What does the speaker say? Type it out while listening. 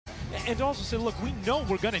and also said, look, we know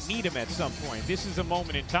we're going to need him at some point. This is a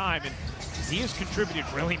moment in time, and he has contributed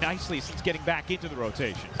really nicely since getting back into the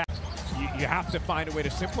rotation. You have to find a way to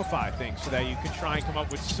simplify things so that you can try and come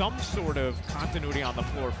up with some sort of continuity on the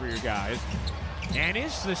floor for your guys.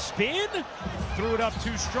 Ennis, the spin, threw it up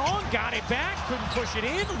too strong, got it back, couldn't push it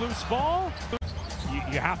in, loose ball.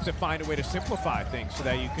 You have to find a way to simplify things so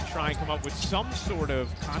that you can try and come up with some sort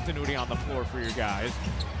of continuity on the floor for your guys.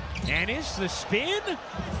 Ennis, the spin,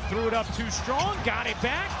 threw it up too strong, got it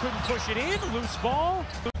back, couldn't push it in, loose ball.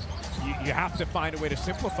 You have to find a way to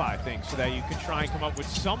simplify things so that you can try and come up with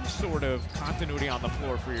some sort of continuity on the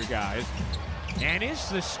floor for your guys. Ennis,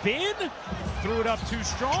 the spin, threw it up too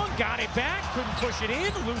strong, got it back, couldn't push it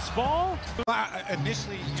in, loose ball.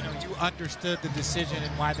 Initially, you understood the decision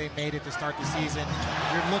and why they made it to start the season.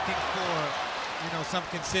 You're looking for, some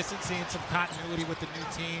consistency and some continuity with the new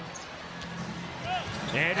team.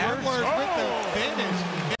 Edwards with the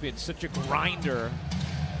finish. Been such a grinder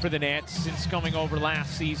for the Nets since coming over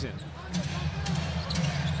last season.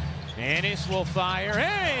 Ennis will fire,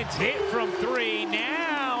 and it's hit from three.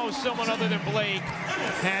 Now someone other than Blake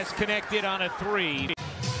has connected on a three.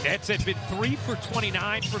 Nets had been 3 for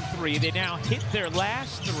 29 from three. They now hit their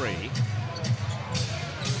last three.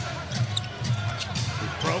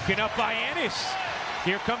 Broken up by Ennis.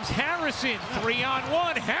 Here comes Harrison,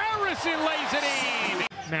 3-on-1. Harrison lays it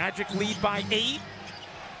in. Magic lead by 8.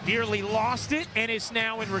 Nearly lost it. Ennis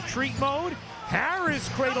now in retreat mode. Harris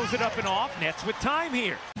cradles it up and off. Nets with time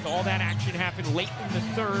here. All that action happened late in the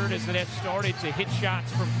third as the Nets started to hit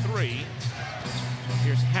shots from three.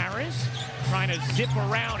 Here's Harris trying to zip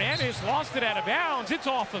around Ennis. Lost it out of bounds. It's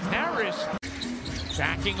off of Harris.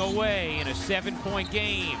 Backing away in a 7-point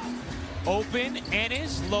game. Open,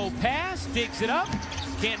 Ennis, low pass, digs it up,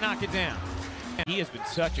 can't knock it down. He has been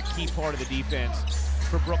such a key part of the defense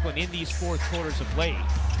for Brooklyn in these fourth quarters of late.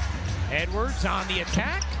 Edwards on the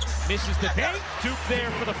attack, misses the bank, Duke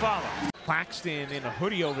there for the follow. Claxton in a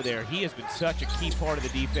hoodie over there, he has been such a key part of the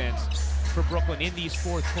defense for Brooklyn in these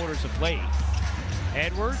fourth quarters of late.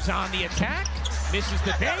 Edwards on the attack, misses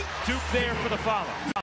the bank, Duke there for the follow.